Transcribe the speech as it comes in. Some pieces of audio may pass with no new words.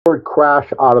word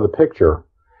crash out of the picture,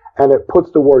 and it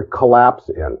puts the word collapse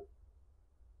in.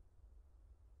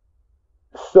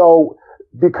 So,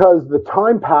 because the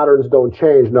time patterns don't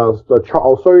change, now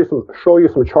I'll show you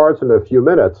some charts in a few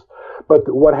minutes, but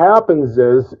what happens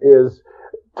is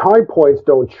time points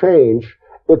don't change.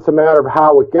 It's a matter of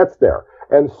how it gets there.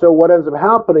 And so what ends up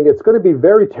happening, it's going to be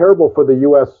very terrible for the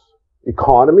U.S.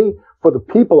 economy, for the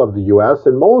people of the U.S.,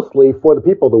 and mostly for the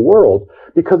people of the world,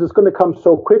 because it's going to come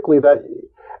so quickly that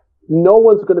no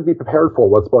one's going to be prepared for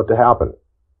what's about to happen.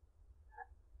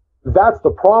 That's the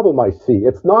problem I see.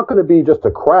 It's not going to be just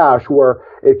a crash where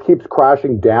it keeps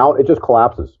crashing down. It just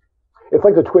collapses. It's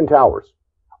like the Twin Towers.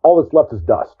 All that's left is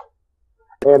dust.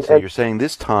 So you're saying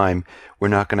this time we're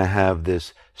not going to have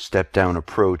this step-down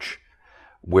approach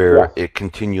where it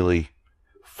continually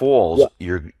falls.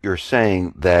 You're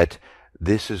saying that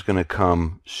this is going to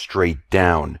come straight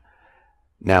down.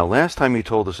 Now, last time you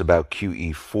told us about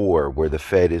QE4, where the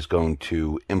Fed is going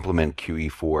to implement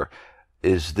QE4.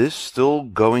 Is this still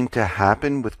going to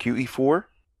happen with QE4?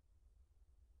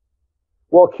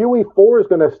 Well, QE4 is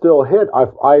going to still hit.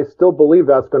 I still believe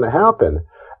that's going to happen.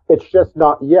 It's just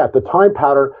not yet. The time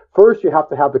pattern, first you have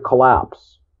to have the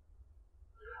collapse.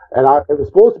 And it was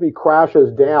supposed to be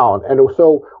crashes down. And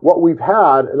so what we've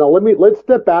had, and let's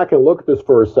step back and look at this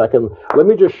for a second. Let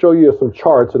me just show you some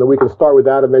charts, and then we can start with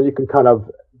that, and then you can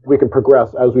we can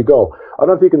progress as we go. I don't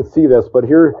know if you can see this, but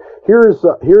here's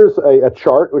a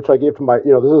chart which I gave to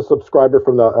this is a subscriber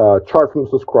from the chart from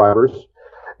subscribers,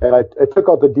 and I took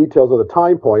out the details of the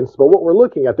time points. But what we're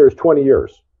looking at, there's 20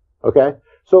 years. Okay,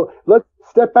 so let's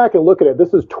step back and look at it.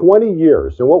 This is 20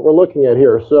 years, and what we're looking at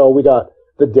here. So we got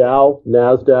the Dow,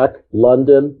 Nasdaq,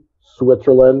 London,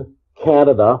 Switzerland,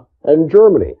 Canada, and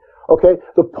Germany. Okay,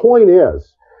 the point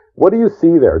is, what do you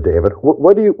see there, David?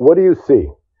 What do you see?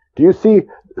 Do you see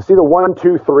the 1,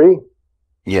 2, 3?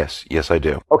 Yes, I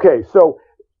do. Okay, so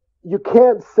you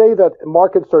can't say that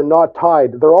markets are not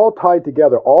tied. They're all tied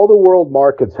together. All the world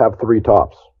markets have 3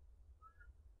 tops.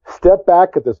 Step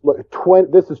back at this. Look,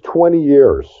 this is 20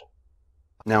 years.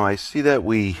 Now I see that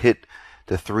we hit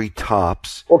the 3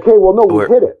 tops. Okay, well, no, we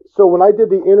hit it. So when I did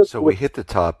the interview, so we hit the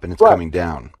top and it's coming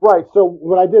down. Right. So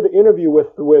when I did the interview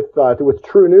with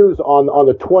True News on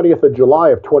the 20th of July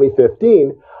of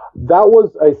 2015. That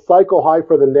was a cycle high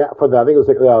for the I think it was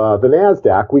the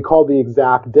Nasdaq. We called the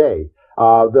exact day.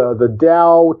 The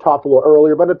Dow topped a little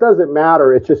earlier, but it doesn't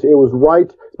matter. It was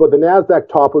right. But the Nasdaq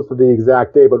top was for the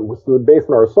exact day. But based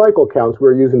on our cycle counts, we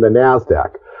were using the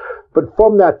Nasdaq. But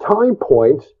from that time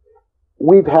point,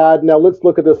 we've had. Now let's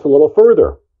look at this a little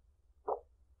further.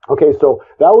 Okay, so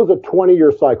that was a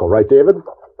 20-year cycle, right, David?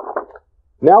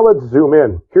 Now let's zoom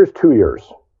in. Here's 2 years.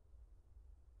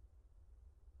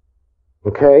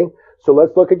 Okay, so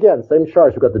let's look again. Same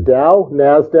charts. We've got the Dow,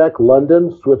 Nasdaq,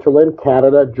 London, Switzerland,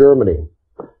 Canada, Germany.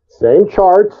 Same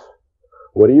charts.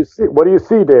 What do you see? What do you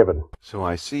see, David? So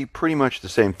I see pretty much the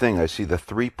same thing. I see the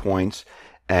 3 points,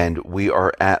 and we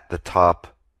are at the top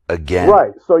again.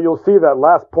 Right. So you'll see that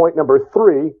last point number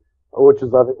 3, which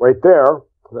is I think right there.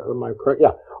 Am I correct?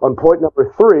 Yeah. On point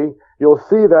number 3, you'll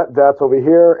see that that's over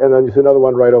here, and then you see another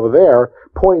one right over there.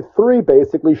 Point 3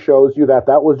 basically shows you that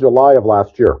was July of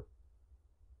last year.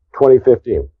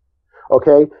 2015.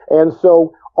 Okay, and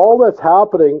so all that's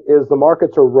happening is the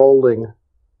markets are rolling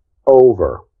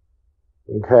over.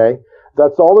 Okay,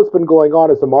 that's all that's been going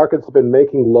on is the markets have been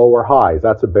making lower highs.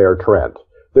 That's a bear trend.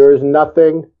 There is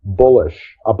nothing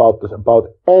bullish about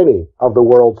any of the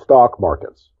world stock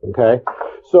markets. Okay,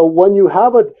 so when you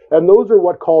have and those are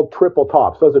what called triple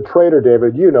tops. As a trader,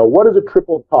 David, what is a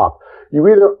triple top?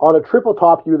 On a triple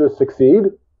top, you either succeed,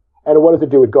 and what does it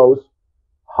do? It goes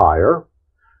higher.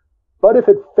 But if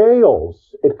it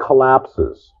fails, it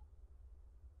collapses.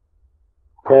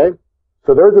 Okay,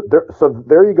 so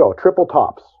there you go, triple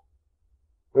tops.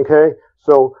 Okay,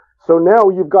 so now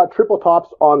you've got triple tops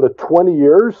on the 20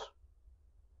 years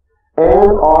and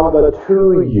on the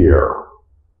 2 year.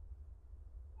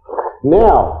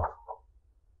 Now,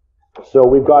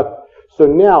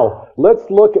 now let's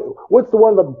look at what's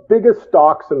one of the biggest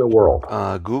stocks in the world?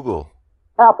 Google.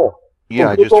 Apple. Yeah,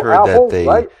 so I just heard Apple, that they.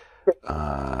 Right?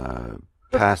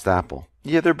 Past Apple.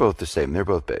 Yeah, they're both the same. They're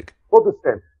both big. Both the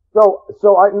same.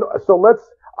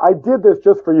 I did this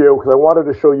just for you because I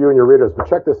wanted to show you and your readers. But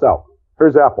check this out.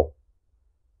 Here's Apple.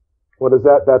 What is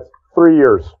that? That's 3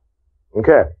 years.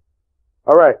 Okay.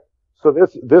 All right. So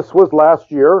this was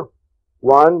last year.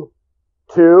 1,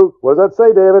 2. What does that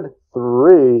say, David?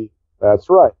 3. That's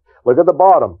right. Look at the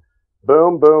bottom.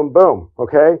 Boom, boom, boom.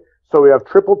 Okay. So we have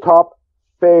triple top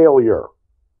failure.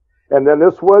 And then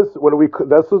this was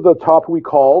the top we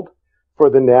called for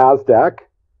the Nasdaq,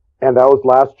 and that was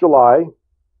last July.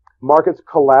 Markets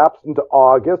collapsed into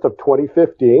August of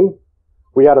 2015.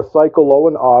 We had a cycle low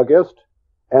in August.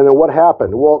 And then what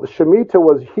happened? Well, Shemitah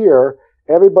was here.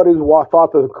 Everybody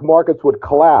thought the markets would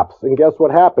collapse. And guess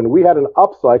what happened? We had an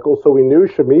upcycle, so we knew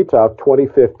Shemitah of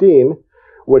 2015,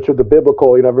 which is the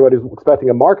biblical, everybody's expecting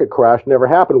a market crash, never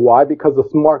happened. Why? Because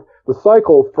the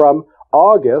cycle from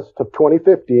August of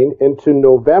 2015 into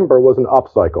November was an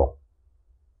upcycle.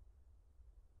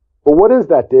 But what is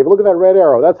that, David? Look at that red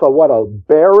arrow. That's a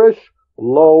bearish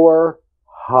lower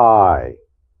high.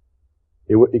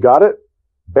 You got it?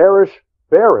 Bearish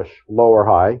lower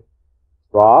high.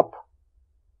 Drop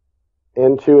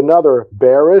into another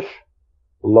bearish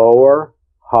lower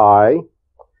high.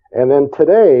 And then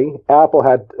today, Apple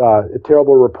had a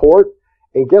terrible report.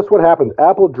 And guess what happened?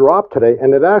 Apple dropped today,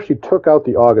 and it actually took out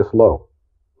the August low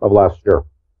of last year.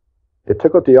 It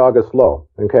took out the August low,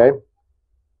 okay?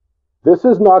 This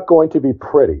is not going to be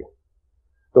pretty.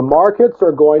 The markets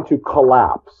are going to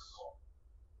collapse.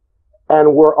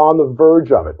 And we're on the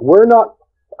verge of it.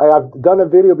 I've done a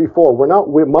video before.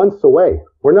 We're months away.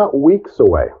 We're not weeks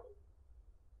away.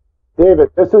 David,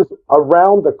 this is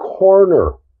around the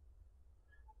corner.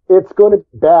 It's going to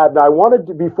be bad. Now, I wanted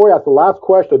to, before you ask the last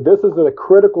question, this is a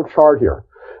critical chart here.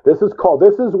 This is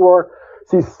where,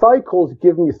 cycles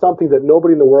give me something that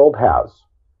nobody in the world has.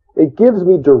 It gives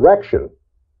me direction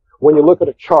when you look at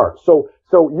a chart. So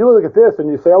you look at this and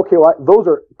you say, okay, well, those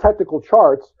are technical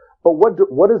charts, but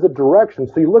what is the direction?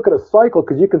 So you look at a cycle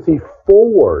because you can see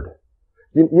forward.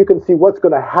 You can see what's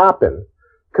going to happen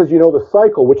because you know the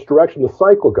cycle, which direction the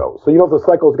cycle goes. So you know if the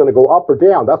cycle is going to go up or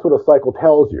down. That's what a cycle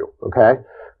tells you, okay?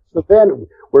 So then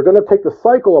we're going to take the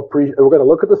cycle, we're going to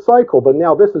look at the cycle, but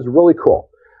now this is really cool.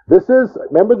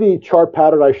 Remember the chart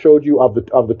pattern I showed you of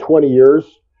the 20 years,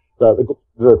 the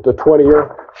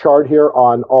 20-year chart here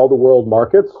on all the world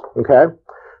markets, okay?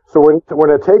 So we're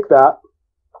going to take that,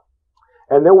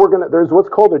 and then there's what's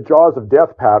called the jaws of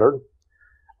death pattern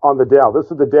on the Dow.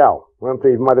 This is the Dow.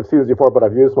 You might have seen this before, but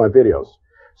I've used my videos.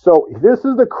 So this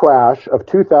is the crash of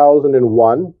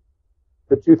 2001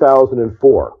 to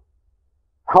 2004.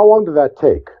 How long did that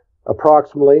take?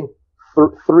 Approximately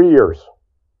 3 years.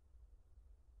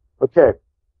 Okay.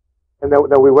 And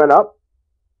then we went up,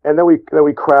 and then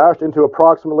we crashed into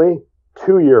approximately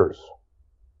 2 years.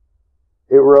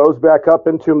 It rose back up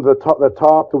into the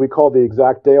top that we call the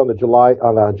exact day on July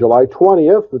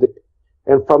 20th.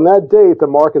 And from that date, the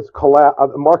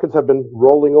markets have been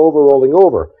rolling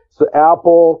over. So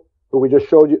Apple, that we just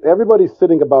showed you, everybody's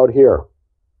sitting about here.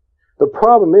 The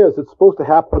problem is it's supposed to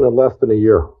happen in less than a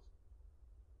year.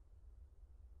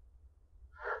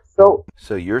 So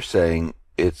you're saying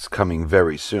it's coming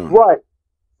very soon. Right.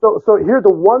 So here,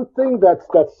 the one thing that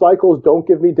cycles don't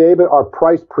give me, David, are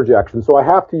price projections. So I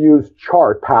have to use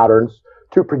chart patterns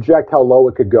to project how low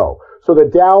it could go. So the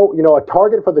Dow, a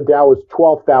target for the Dow is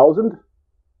 12,000,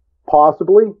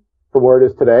 possibly, from where it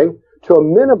is today, to a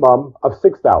minimum of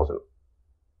 6,000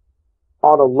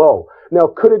 on a low. Now,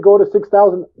 could it go to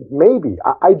 6,000? Maybe.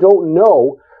 I don't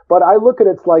know. But I look at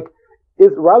it,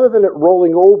 rather than it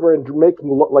rolling over and making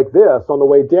it look like this on the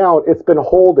way down, it's been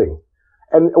holding.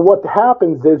 And what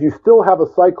happens is you still have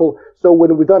a cycle. So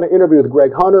when we've done an interview with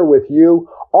Greg Hunter, with you,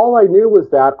 all I knew was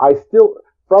that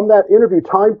from that interview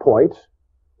time point,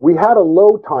 we had a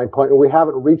low time point and we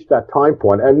haven't reached that time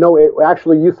point. And no,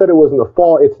 actually, you said it was in the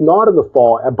fall. It's not in the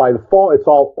fall. And by the fall, it's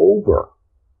all over.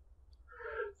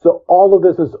 So all of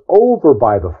this is over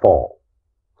by the fall.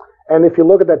 And if you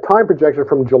look at that time projection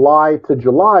from July to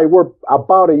July, we're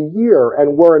about a year,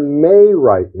 and we're in May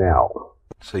right now.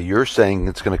 So you're saying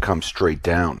it's going to come straight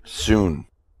down soon.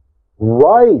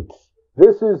 Right.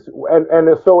 This is,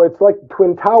 and so it's like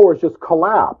Twin Towers just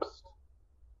collapsed.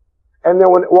 And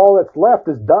then when all that's left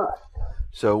is dust.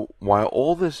 So while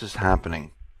all this is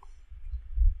happening,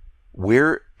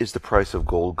 where is the price of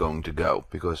gold going to go?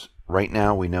 Because right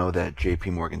now we know that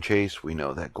JP Morgan Chase, we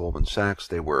know that Goldman Sachs,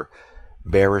 they were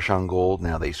bearish on gold.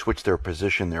 Now they switched their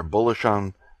position. They're bullish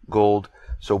on gold.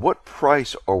 So what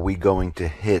price are we going to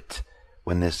hit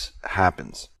when this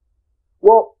happens?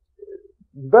 Well,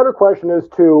 better question is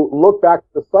to look back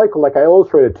at the cycle like I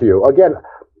illustrated to you. Again,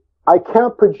 I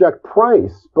can't project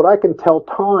price, but I can tell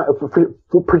time,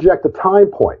 project the time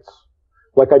points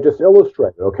like I just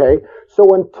illustrated, okay?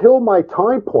 So until my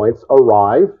time points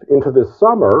arrive into this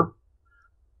summer,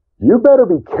 you better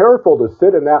be careful to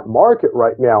sit in that market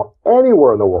right now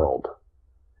anywhere in the world.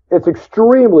 It's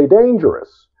extremely dangerous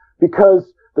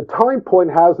because the time point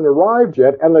hasn't arrived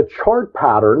yet, and the chart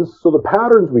patterns, so the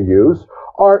patterns we use,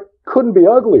 couldn't be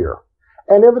uglier.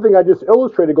 And everything I just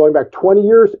illustrated going back 20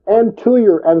 years and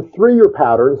 2-year and 3-year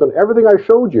patterns and everything I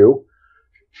showed you,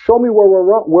 show me where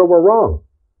we're wrong.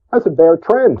 That's a bear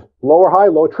trend. Lower high,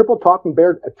 low, triple top and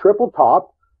bear, triple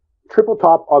top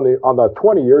on the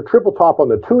 20-year, triple top on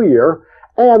the 2-year,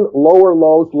 and lower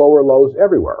lows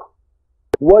everywhere.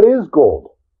 What is gold?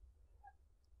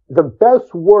 The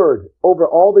best word over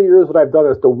all the years that I've done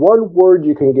this, the one word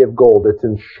you can give gold, it's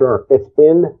insurance. It's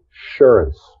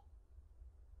insurance.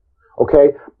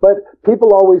 Okay? But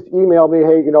people always email me,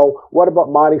 hey, what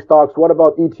about mining stocks? What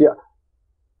about ETF?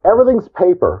 Everything's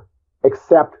paper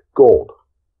except gold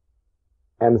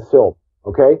and silver.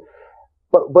 Okay?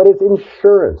 But it's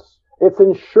insurance. It's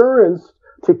insurance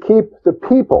to keep the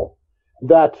people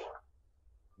that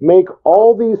make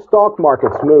all these stock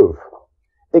markets move.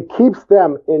 It keeps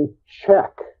them in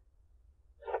check.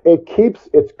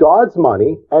 It's God's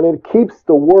money, and it keeps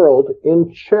the world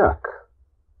in check.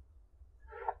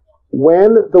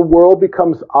 When the world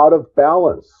becomes out of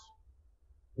balance,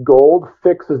 gold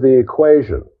fixes the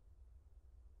equation.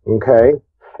 Okay?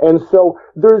 And so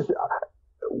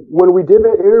when we did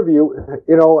an interview,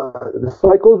 the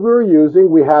cycles we were using,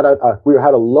 we had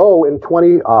a low in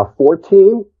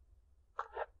 2014.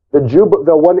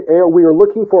 The one area we were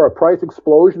looking for a price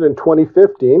explosion in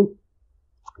 2015.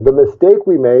 The mistake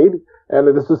we made, and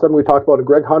this is something we talked about in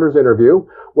Greg Hunter's interview,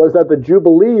 was that the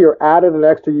Jubilee year added an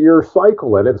extra year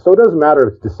cycle in it. So it doesn't matter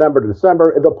if it's December to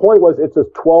December. The point was it's a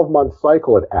 12-month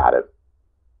cycle it added.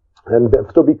 And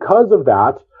so because of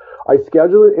that, I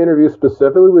scheduled an interview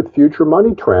specifically with Future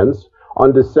Money Trends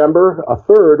on December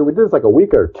 3rd. We did this like a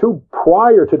week or two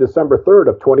prior to December 3rd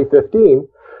of 2015,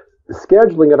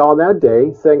 scheduling it on that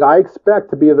day, saying I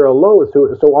expect to be there a low.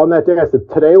 So on that day, I said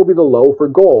today will be the low for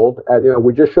gold.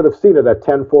 We just should have seen it at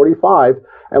 1045.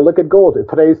 And look at gold.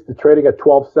 Today's trading at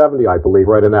 1270, I believe,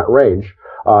 right in that range.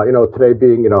 Today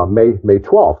being May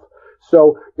 12th.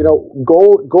 So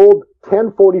gold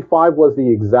 1045 was the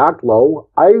exact low.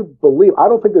 I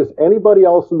don't think there's anybody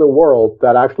else in the world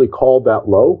that actually called that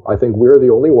low. I think we're the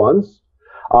only ones.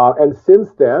 And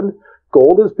since then,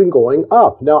 gold has been going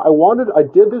up. Now, I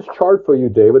did this chart for you,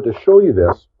 David, to show you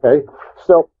this. Okay,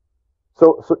 so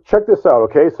check this out.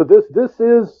 Okay, so this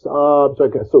is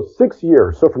so 6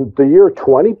 years. So from the year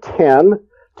 2010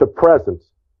 to present.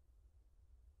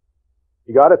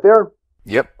 You got it there?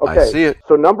 Yep, okay. I see it.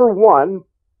 So number one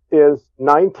is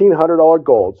 $1,900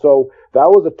 gold. So that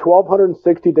was a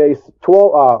 1,260 days,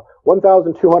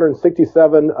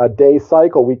 1,267 a day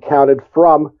cycle we counted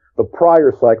from the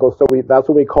prior cycle. So that's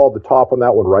what we called the top on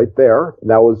that one right there.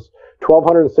 And that was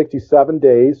 1,267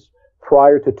 days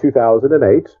prior to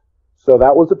 2008. So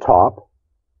that was the top.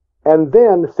 And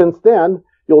then, since then,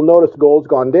 you'll notice gold's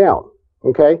gone down.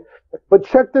 Okay? But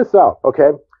check this out.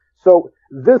 Okay? So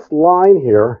this line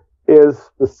here is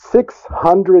the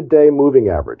 600-day moving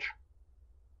average.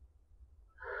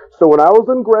 So when I was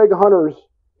in Greg Hunter's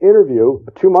interview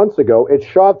 2 months ago, it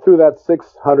shot through that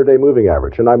 600-day moving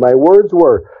average. And my words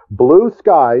were blue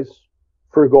skies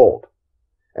for gold.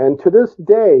 And to this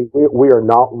day, we are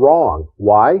not wrong.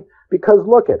 Why? Because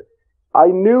look at, I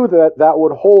knew that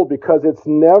would hold because it's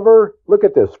never, look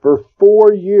at this, for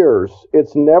 4 years,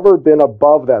 it's never been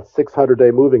above that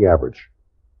 600-day moving average.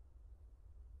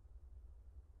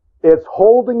 It's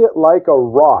holding it like a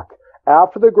rock.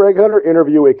 After the Greg Hunter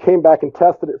interview, it came back and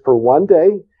tested it for 1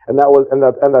 day, and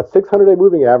that 600-day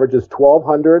moving average is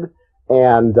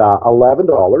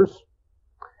 $1,211.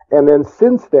 And then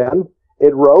since then,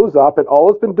 it rose up, and all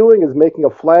it's been doing is making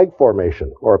a flag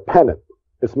formation or a pennant.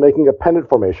 It's making a pennant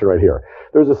formation right here.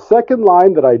 There's a second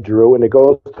line that I drew, and it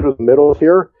goes through the middle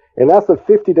here, and that's a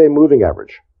 50-day moving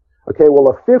average. Okay, well,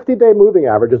 a 50-day moving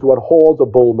average is what holds a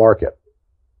bull market.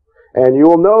 And you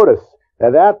will notice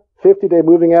that 50-day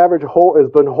moving average has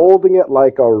been holding it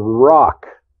like a rock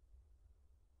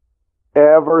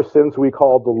ever since we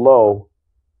called the low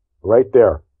right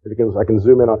there. I can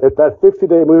zoom in on it. That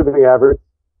 50-day moving average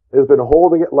has been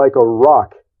holding it like a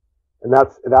rock. And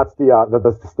that's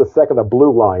the second, the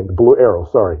blue line, the blue arrow,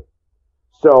 sorry.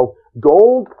 So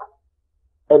gold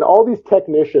and all these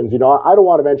technicians, I don't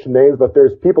want to mention names, but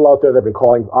there's people out there that have been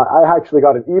calling. I actually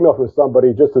got an email from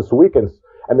somebody just this weekend,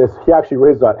 and he actually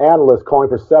raised an analyst calling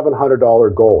for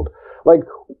 $700 gold. Like,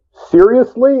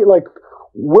 seriously? Like,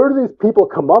 where do these people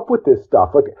come up with this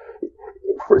stuff? Like,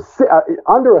 for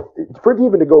it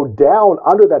even to go down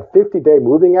under that 50-day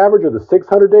moving average of the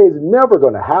 600 days, never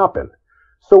going to happen.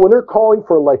 So when they're calling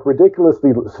for like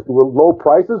ridiculously low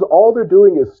prices, all they're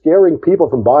doing is scaring people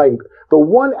from buying the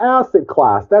one asset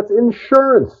class, that's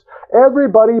insurance.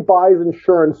 Everybody buys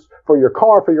insurance for your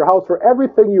car, for your house, for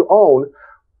everything you own,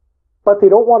 but they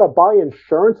don't want to buy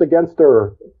insurance against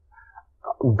their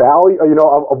value,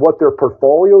 of what their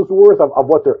portfolio's worth, of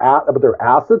what their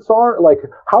assets are. Like,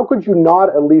 how could you not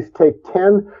at least take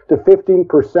 10 to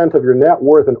 15% of your net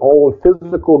worth and own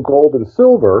physical gold and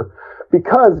silver?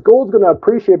 Because gold's going to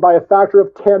appreciate by a factor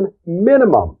of 10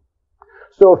 minimum.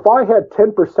 So if I had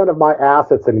 10% of my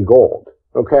assets in gold,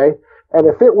 okay, and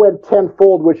if it went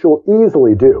tenfold, which you'll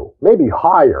easily do, maybe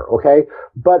higher, okay,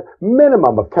 but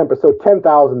minimum of 10%, so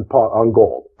 10,000 on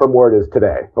gold from where it is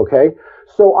today, okay.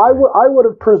 So I would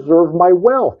have preserved my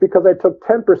wealth because I took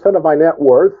 10% of my net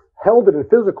worth, held it in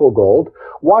physical gold,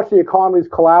 watched the economies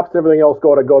collapse and everything else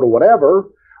go to whatever,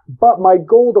 but my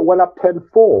gold went up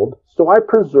tenfold, so I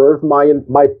preserved my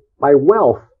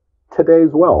wealth,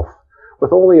 today's wealth,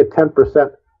 with only a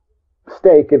 10%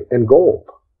 stake in gold.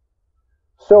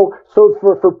 So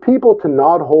for people to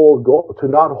not hold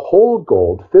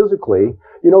gold physically,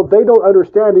 they don't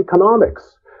understand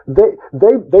economics.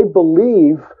 They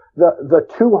believe the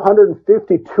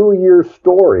 252-year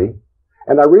story,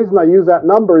 and the reason I use that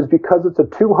number is because it's a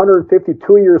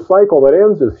 252-year cycle that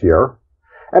ends this year,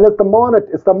 and it's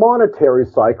the monetary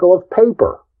cycle of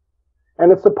paper,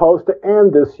 and it's supposed to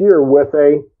end this year with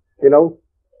a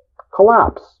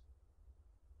collapse.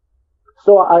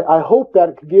 So I hope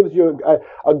that gives you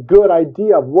a good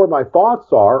idea of where my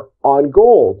thoughts are on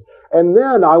gold. And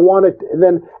then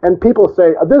and people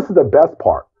say, this is the best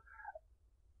part.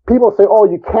 People say, oh,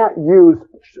 you can't use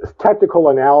technical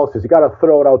analysis. You got to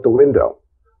throw it out the window.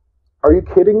 Are you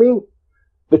kidding me?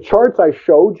 The charts I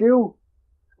showed you,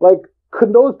 like,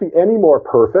 could those be any more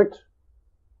perfect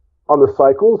on the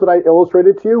cycles that I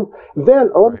illustrated to you?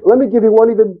 Then let me give you one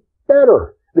even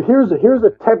better. Here's a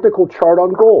technical chart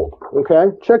on gold.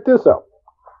 Okay, check this out.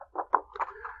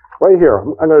 Right here,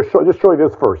 I'm going to just show you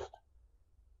this first.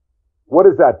 What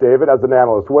is that, David? As an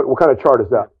analyst, what kind of chart is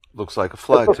that? Looks like a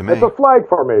flag to me. It's a flag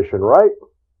formation, right?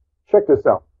 Check this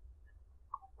out.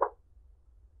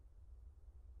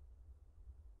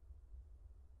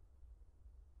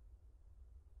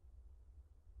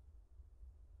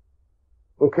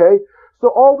 Okay, so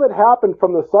all that happened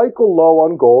from the cycle low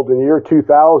on gold in the year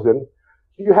 2000,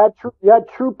 you had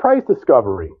true price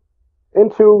discovery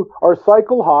into our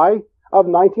cycle high of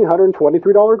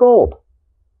 $1,923 gold.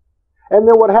 And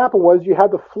then what happened was you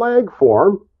had the flag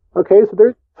form. Okay, so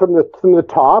there's from the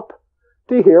top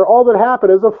to here, all that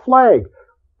happened is a flag.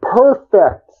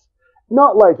 Perfect.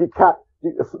 Not like you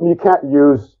can't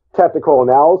use technical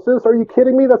analysis. Are you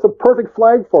kidding me? That's a perfect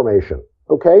flag formation.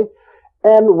 Okay?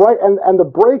 And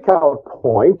the breakout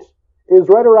point is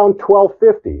right around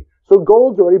 1250. So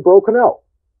gold's already broken out.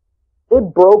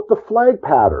 It broke the flag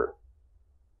pattern.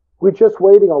 We're just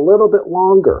waiting a little bit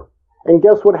longer. And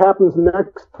guess what happens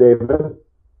next, David?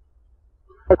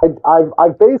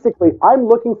 I'm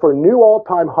looking for new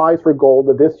all-time highs for gold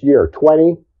this year,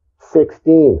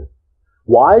 2016.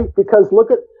 Why? Because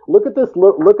look at this.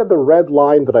 Look at the red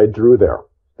line that I drew there.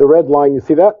 The red line, you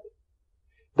see that?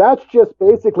 That's just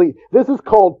basically, this is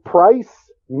called price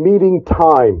meeting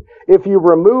time. If you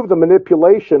remove the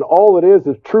manipulation, all it is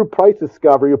true price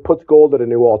discovery. It puts gold at a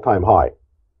new all-time high.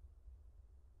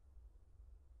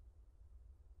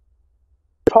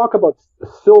 Talk about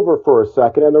silver for a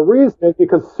second, and the reason is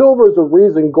because silver is the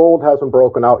reason gold hasn't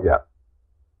broken out yet.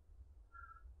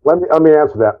 Let me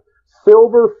answer that.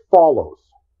 Silver follows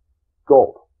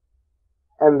gold,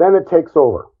 and then it takes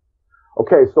over.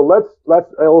 Okay, so let's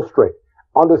illustrate.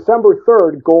 On December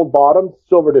 3rd, gold bottomed,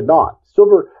 silver did not.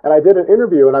 Silver, and I did an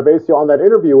interview, and I basically, on that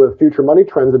interview with Future Money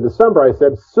Trends in December, I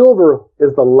said silver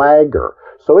is the lagger.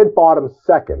 So it bottomed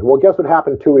second. Well, guess what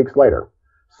happened 2 weeks later?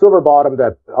 Silver bottomed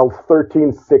at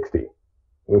 1360.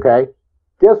 Okay?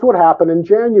 Guess what happened in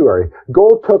January?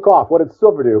 Gold took off. What did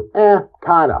silver do?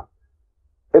 Kinda.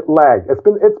 It lagged. It's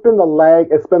been the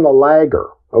lagger.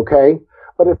 Okay?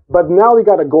 But now you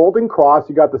got a golden cross.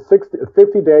 You got the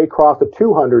 50-day cross, the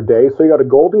 200-day. So you got a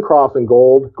golden cross in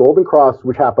gold, golden cross,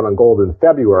 which happened on gold in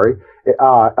February,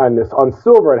 and on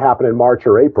silver it happened in March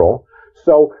or April.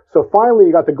 So finally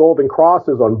you got the golden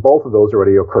crosses on both of those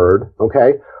already occurred.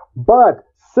 Okay, but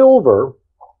silver.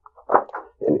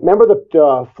 Remember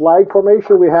the flag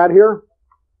formation we had here?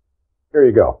 Here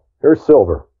you go. Here's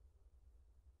silver.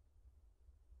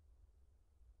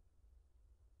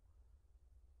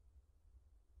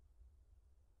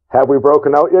 Have we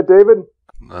broken out yet, David?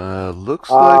 Looks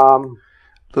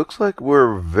like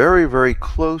we're very, very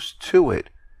close to it.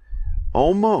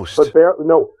 Almost. But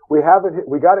no, we haven't.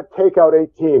 We got to take out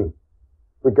 18.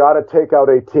 We got to take out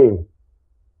 18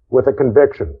 with a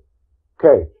conviction.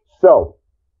 Okay, so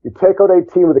you take out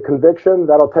 18 with a conviction.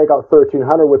 That'll take out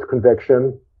 1300 with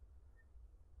conviction,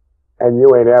 and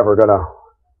you ain't ever gonna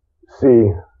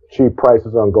see cheap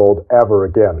prices on gold ever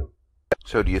again.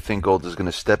 So do you think gold is going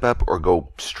to step up or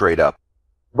go straight up?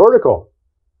 Vertical.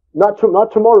 Not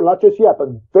tomorrow, not just yet, but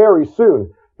very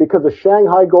soon, because the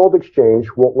Shanghai Gold Exchange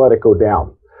won't let it go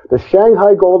down. The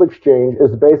Shanghai Gold Exchange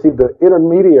is basically the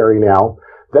intermediary now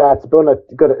that's going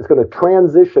to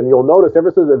transition. You'll notice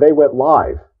ever since they went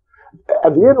live.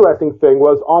 And the interesting thing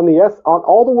was on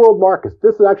all the world markets.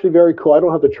 This is actually very cool. I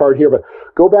don't have the chart here, but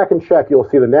go back and check. You'll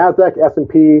see the Nasdaq,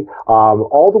 S&P,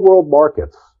 all the world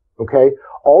markets. Okay,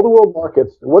 all the world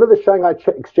markets. When did the Shanghai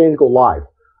Exchange go live?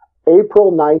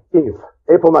 April 19th.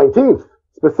 April 19th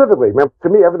specifically. Remember, to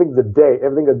me, everything's a day.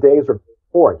 Everything the days are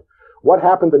important. What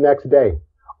happened the next day?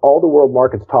 All the world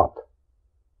markets topped.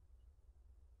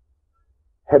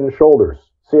 Head and shoulders.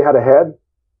 See how it head?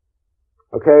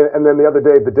 Okay, and then the other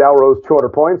day, the Dow rose 200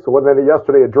 points. So then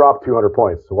yesterday, it dropped 200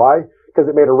 points. Why? Because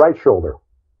it made a right shoulder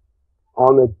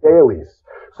on the dailies.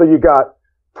 So you got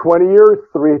 20-year,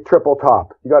 3 triple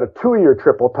top. You got a 2-year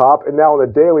triple top, and now on the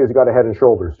dailies, you got a head and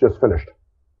shoulders. Just finished.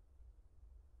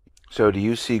 So do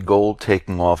you see gold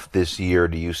taking off this year?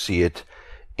 Do you see it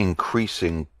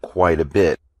increasing quite a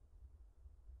bit?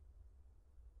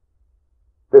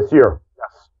 This year,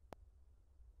 yes.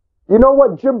 You know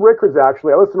what? Jim Rickards,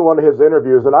 actually, I listened to one of his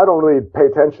interviews, and I don't really pay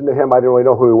attention to him. I didn't really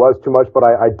know who he was too much, but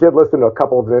I did listen to a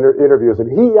couple of interviews, and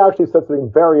he actually said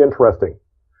something very interesting.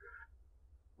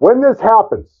 When this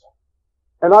happens,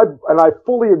 and I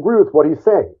fully agree with what he's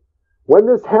saying, when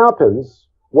this happens,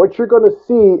 what you're going to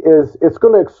see is it's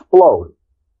going to explode.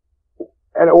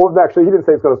 And actually, he didn't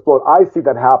say it's going to explode. I see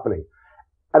that happening.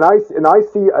 And I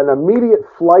see an immediate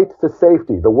flight to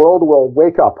safety. The world will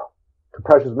wake up to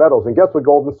precious metals. And guess what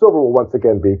gold and silver will once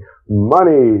again be?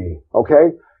 Money.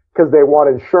 Okay? Because they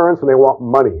want insurance and they want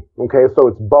money. Okay? So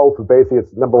it's both. Basically,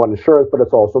 it's number one insurance, but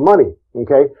it's also money.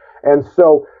 Okay? And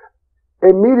so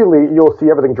immediately you'll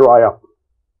see everything dry up.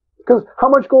 Because how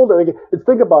much gold? It's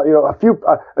think about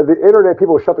the internet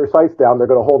people shut their sites down. They're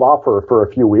going to hold off for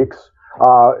a few weeks,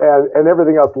 and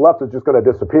everything else left is just going to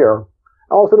disappear.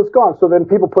 All of a sudden it's gone. So then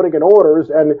people putting in orders,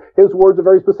 and his words are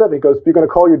very specific. He goes, "You're going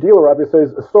to call your dealer up." He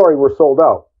says, "Sorry, we're sold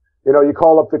out." You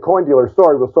call up the coin dealer,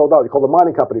 "Sorry, we're sold out." You call the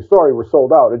mining company, "Sorry, we're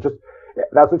sold out."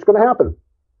 That's what's going to happen.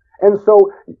 And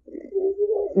so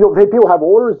people have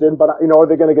orders in, but are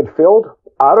they going to get filled?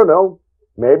 I don't know.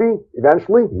 Maybe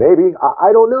eventually, maybe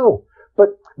I don't know,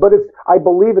 but I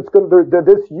believe it's going to.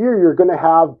 This year you're going to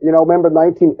have remember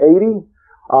 1980?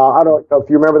 I don't know if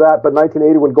you remember that, but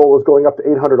 1980 when gold was going up to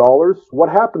 $800, what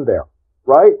happened there?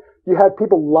 Right? You had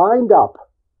people lined up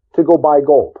to go buy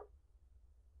gold.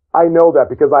 I know that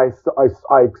because I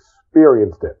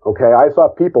experienced it. Okay, I saw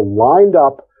people lined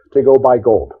up to go buy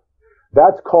gold.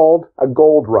 That's called a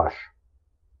gold rush.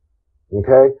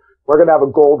 Okay, we're going to have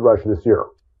a gold rush this year.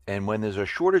 And when there's a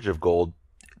shortage of gold,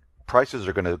 prices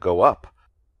are going to go up.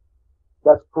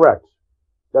 That's correct.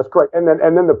 That's correct. And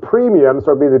then the premiums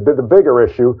are the bigger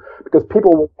issue because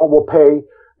people will pay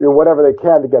whatever they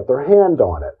can to get their hand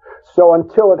on it. So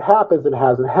until it happens, it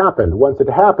hasn't happened. Once it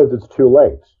happens, it's too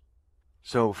late.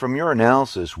 So from your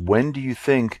analysis, when do you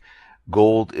think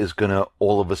gold is going to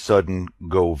all of a sudden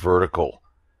go vertical?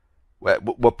 At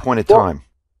what point in time?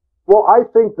 Well, I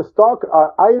think the stock,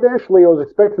 I was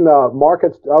expecting the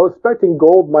markets, I was expecting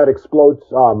gold might explode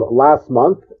last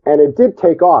month, and it did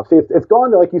take off. See, it's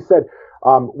gone to, like you said,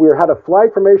 we had a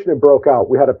flag formation, it broke out.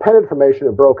 We had a pennant formation,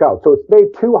 it broke out. So it's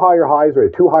made 2 higher highs or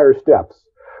 2 higher steps.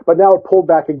 But now it pulled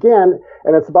back again,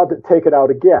 and it's about to take it out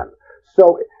again.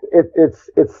 So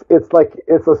it's like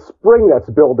it's a spring that's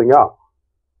building up.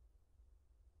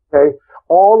 Okay?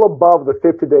 All above the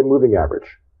 50-day moving average.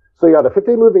 So yeah, the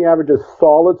 50-day moving average is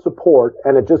solid support,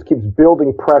 and it just keeps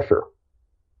building pressure.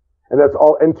 And that's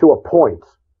all into a point.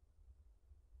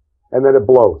 And then it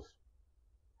blows.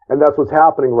 And that's what's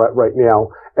happening right now.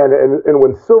 And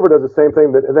when silver does the same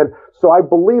thing, so I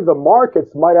believe the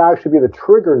markets might actually be the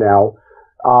trigger now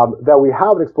that we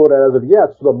haven't exploded as of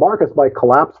yet. So the markets might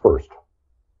collapse first.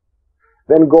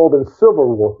 Then gold and silver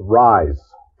will rise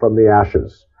from the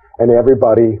ashes, and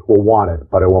everybody will want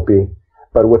it, but it won't be.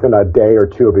 But within a day or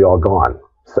two, it'll be all gone.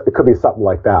 So it could be something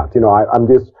like that.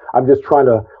 I'm just trying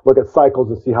to look at cycles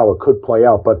and see how it could play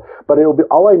out. But it'll be,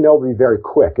 all I know will be very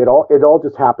quick. It all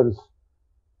just happens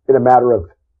in a matter of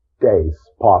days,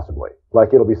 possibly.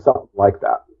 Like it'll be something like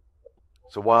that.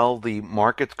 So while the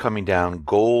market's coming down,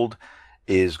 gold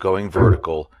is going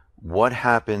vertical. What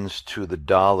happens to the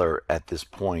dollar at this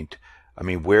point? I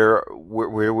mean, where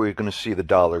are we going to see the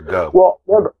dollar go? Well,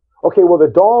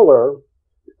 the dollar.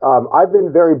 I've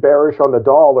been very bearish on the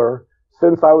dollar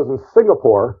since I was in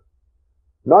Singapore.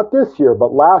 Not this year,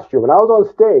 but last year when I was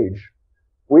on stage.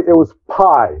 It was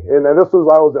pi, and this was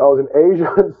I was in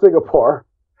Asia and Singapore,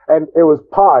 And it was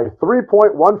pi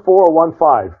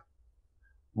 3.1415,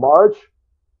 March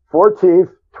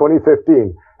 14th,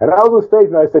 2015. And I was on stage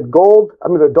and I said,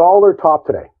 the dollar top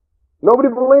today. Nobody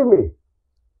believed me.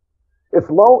 It's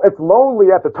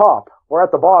lonely at the top or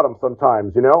at the bottom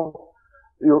sometimes, you know.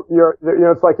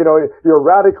 It's like, you're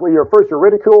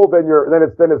ridiculed,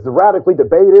 then it's radically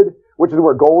debated, which is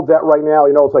where gold's at right now.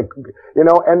 It's like,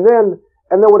 and then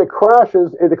when it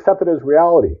crashes, it's accepted as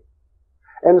reality.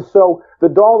 And so the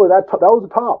dollar, that was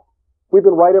the top. We've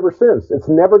been right ever since. It's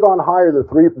never gone higher than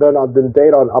the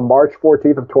date on March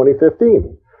 14th of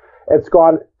 2015. It's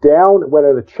gone down, went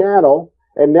in a channel,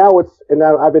 and now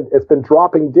it's been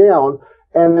dropping down.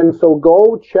 And then so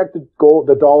go check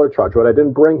the dollar chart, what I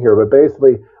didn't bring here, but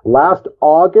basically last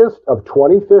August of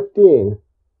 2015,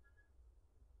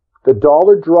 the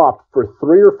dollar dropped for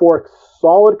 3 or 4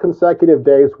 solid consecutive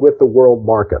days with the world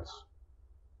markets.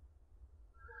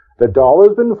 The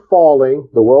dollar's been falling,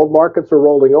 the world markets are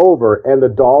rolling over, and the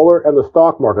dollar and the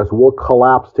stock markets will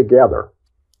collapse together.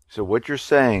 So what you're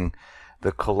saying,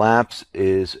 the collapse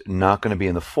is not going to be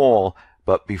in the fall,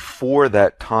 but before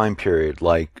that time period,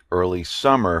 like early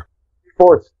summer.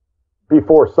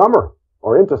 Before summer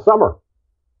or into summer.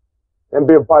 And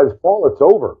by the fall, it's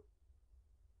over.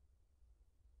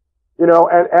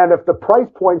 And if the price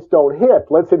points don't hit,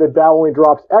 let's say the Dow only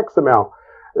drops X amount,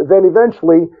 then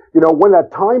eventually, when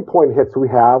that time point hits we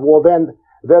have, well, then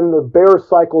the bear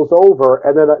cycle's over,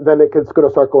 and then it's going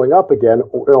to start going up again,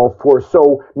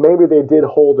 so maybe they did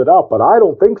hold it up, but I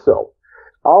don't think so.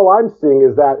 All I'm seeing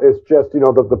is that it's just,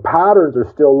 the patterns are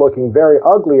still looking very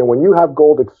ugly, and when you have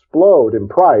gold explode in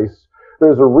price,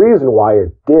 there's a reason why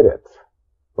it did it,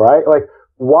 right? Like,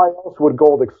 why else would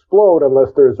gold explode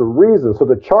unless there's a reason? So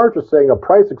the chart is saying a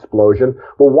price explosion.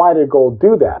 Well, why did gold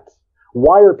do that?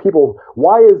 Why is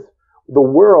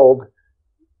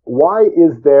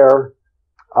there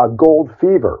a gold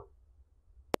fever?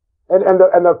 And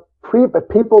the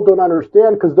people don't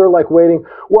understand because they're like waiting.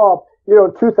 Well,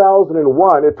 in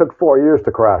 2001, it took 4 years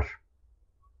to crash.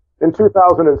 In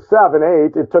 2007,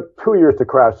 8, it took 2 years to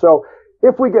crash. So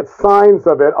if we get signs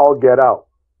of it, I'll get out.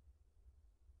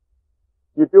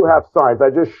 You do have signs. I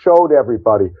just showed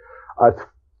everybody a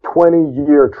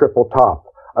 20-year triple top,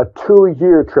 a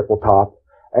 2-year triple top,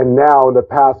 and now in the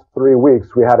past 3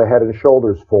 weeks, we had a head and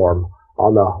shoulders form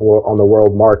on the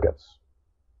world markets.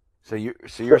 So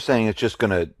you're saying it's just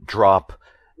going to drop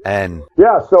and...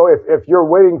 Yeah, so if you're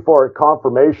waiting for a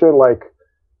confirmation, like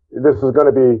this is going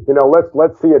to be,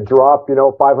 let's see it drop,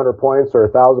 500 points or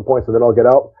 1,000 points and then I'll get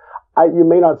out. You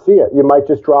may not see it. You might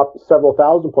just drop several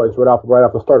thousand points right off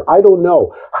the start. I don't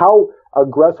know how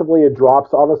aggressively it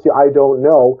drops. Honestly, I don't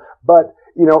know. But,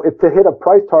 to hit a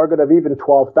price target of even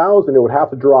 12,000, it would have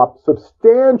to drop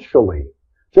substantially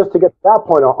just to get to that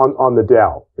point on the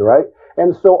Dow, right?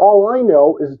 And so all I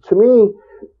know is, to me,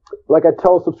 like I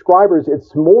tell subscribers,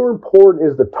 it's more important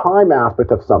is the time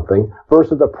aspect of something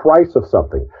versus the price of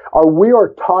something. We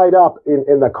are tied up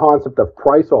in the concept of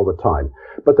price all the time.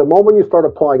 But the moment you start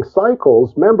applying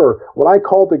cycles, remember, when I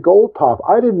called the gold top,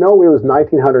 I didn't know it was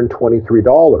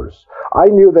 $1,923. I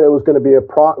knew that it was going to be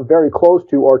very close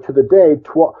to, or to the day,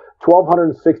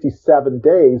 1,267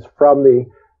 days from the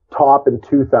top in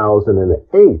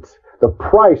 2008. The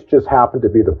price just happened to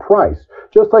be the price.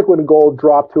 Just like when gold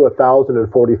dropped to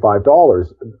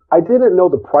 $1,045, I didn't know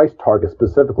the price target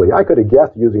specifically. I could have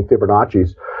guessed using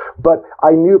Fibonacci's, but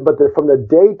I knew. From the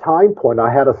day time point,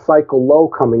 I had a cycle low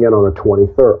coming in on the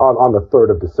 23rd, on the 3rd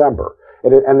of December,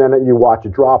 and then you watch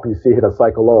it drop, and you see it hit a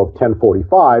cycle low of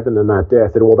 1045, and then that day I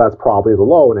said, well, that's probably the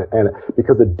low, and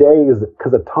because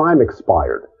the time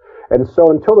expired, and so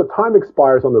until the time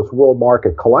expires on this world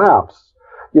market collapse,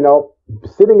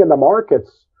 sitting in the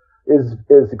markets is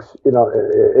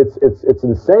it's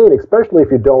insane, especially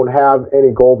if you don't have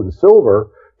any gold and silver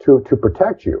to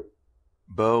protect you.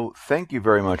 Bo, thank you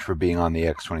very much for being on the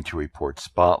X22 Report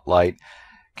Spotlight.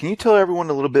 Can you tell everyone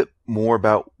a little bit more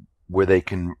about where they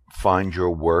can find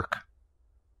your work?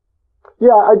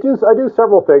 Yeah, I do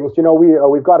several things.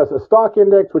 We've got a stock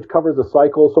index which covers the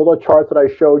cycle. So the charts that I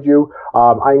showed you,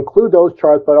 I include those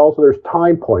charts, but also there's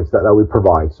time points that we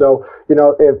provide. So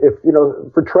if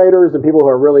for traders and people who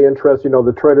are really interested,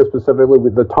 the traders specifically,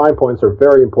 the time points are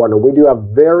very important. We do have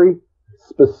very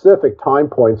specific time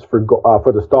points for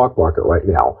the stock market right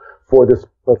now for this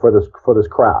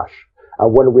crash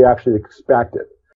when we actually expect it.